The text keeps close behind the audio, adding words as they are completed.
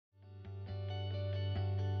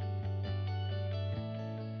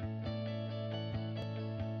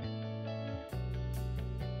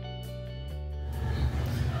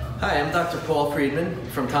Hi, I'm Dr. Paul Friedman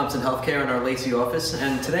from Thompson Healthcare in our Lacey office,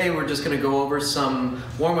 and today we're just going to go over some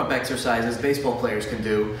warm-up exercises baseball players can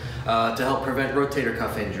do to help prevent rotator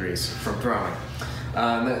cuff injuries from throwing.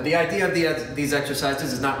 The idea of these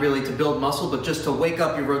exercises is not really to build muscle, but just to wake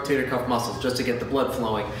up your rotator cuff muscles, just to get the blood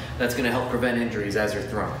flowing. That's going to help prevent injuries as you're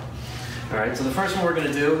throwing. All right, so the first one we're going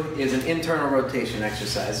to do is an internal rotation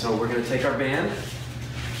exercise. So we're going to take our band,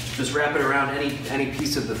 just wrap it around any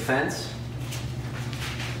piece of the fence,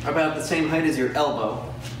 about the same height as your elbow,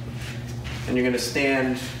 and you're just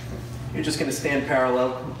going to stand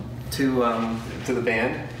parallel to the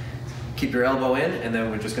band. Keep your elbow in, and then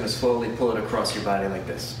we're just going to slowly pull it across your body like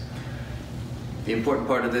this. The important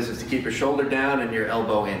part of this is to keep your shoulder down and your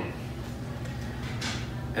elbow in.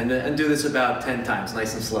 And do this about 10 times,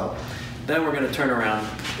 nice and slow. Then we're going to turn around,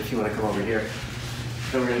 if you want to come over here.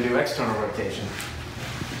 Then we're going to do external rotation.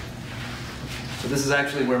 So this is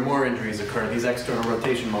actually where more injuries occur, these external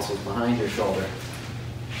rotation muscles behind your shoulder.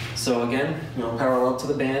 So again, parallel to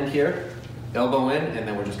the band here, elbow in, and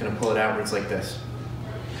then we're just going to pull it outwards like this.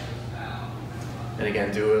 And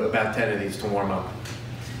again, do about 10 of these to warm up.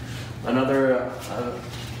 Another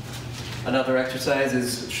exercise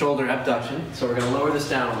is shoulder abduction. So we're going to lower this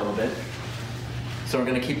down a little bit. So we're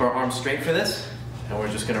going to keep our arms straight for this, and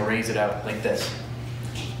we're just going to raise it out like this.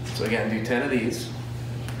 So again, do 10 of these.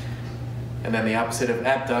 And then the opposite of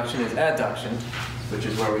abduction is adduction, which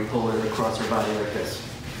is where we pull it across our body like this.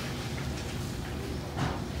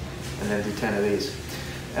 And then do 10 of these.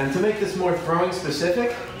 And to make this more throwing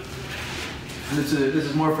specific, this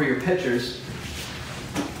is more for your pitchers.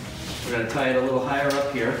 We're going to tie it a little higher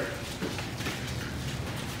up here.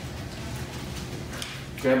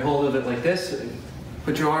 Grab hold of it like this.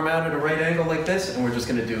 Put your arm out at a right angle like this, and we're just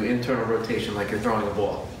going to do internal rotation like you're throwing a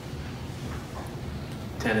ball.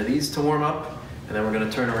 10 of these to warm up, and then we're going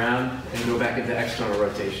to turn around and go back into external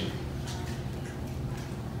rotation.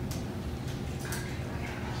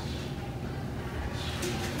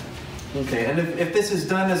 Okay, and if this is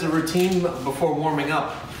done as a routine before warming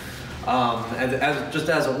up, just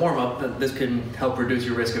as a warm-up, this can help reduce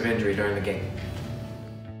your risk of injury during the game.